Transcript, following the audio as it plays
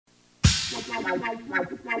Tell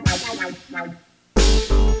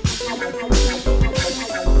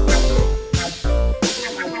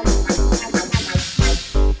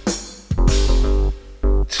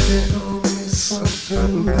me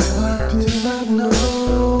something that I did not know.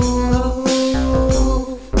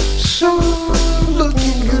 Sure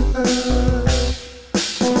looking good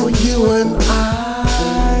for you and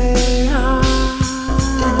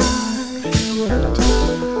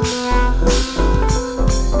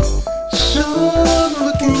sure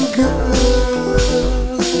looking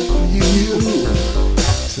good for you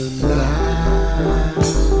tonight.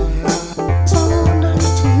 So nice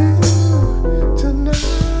to you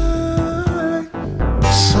tonight.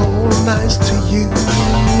 So nice to you.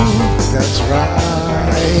 That's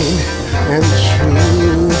right and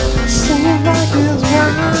true. Seems like it's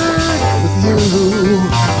right with you.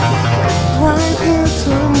 Right here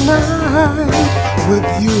tonight with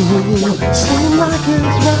you. Seems like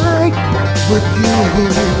it's right with you.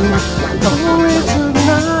 Only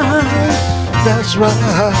tonight. That's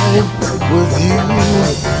right with you.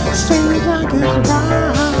 Seems like it's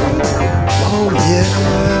right. Oh yes,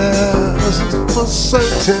 for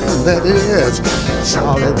certain that it is. That's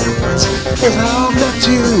all it is. Cause how I met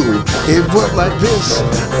you, it worked like this.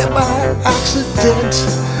 And by accident,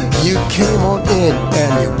 you came on in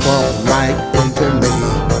and you bumped right into me.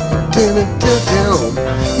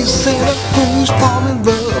 You said that fools fall in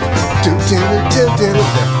love.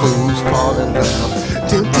 That fools fall in love.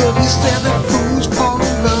 You said that fools fall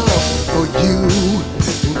in love for you.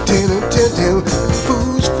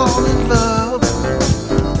 Fools fall in love.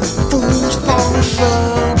 Fools fall in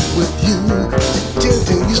love with you.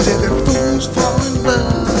 You said that fools fall in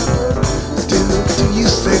love. You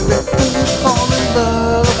said that fools fall in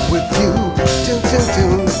love with you.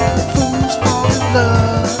 Fools fall in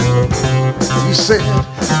love. You said that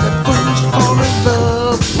fools fall in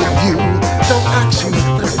love with you. Don't ask you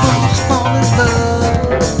that fools fall in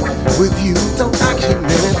love with you. Don't ask you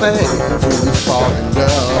anything. Fools fall in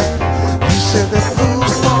love. You said that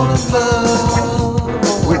fools fall in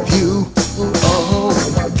love with you. Oh,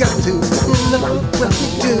 got to know what to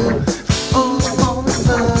do. Fools fall in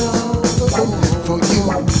love for you.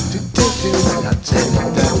 I tell you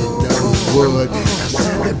that you know would. I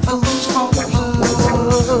said that fools fall in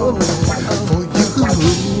love for you.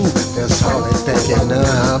 That's all they're thinking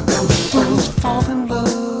of. Fools fall in love.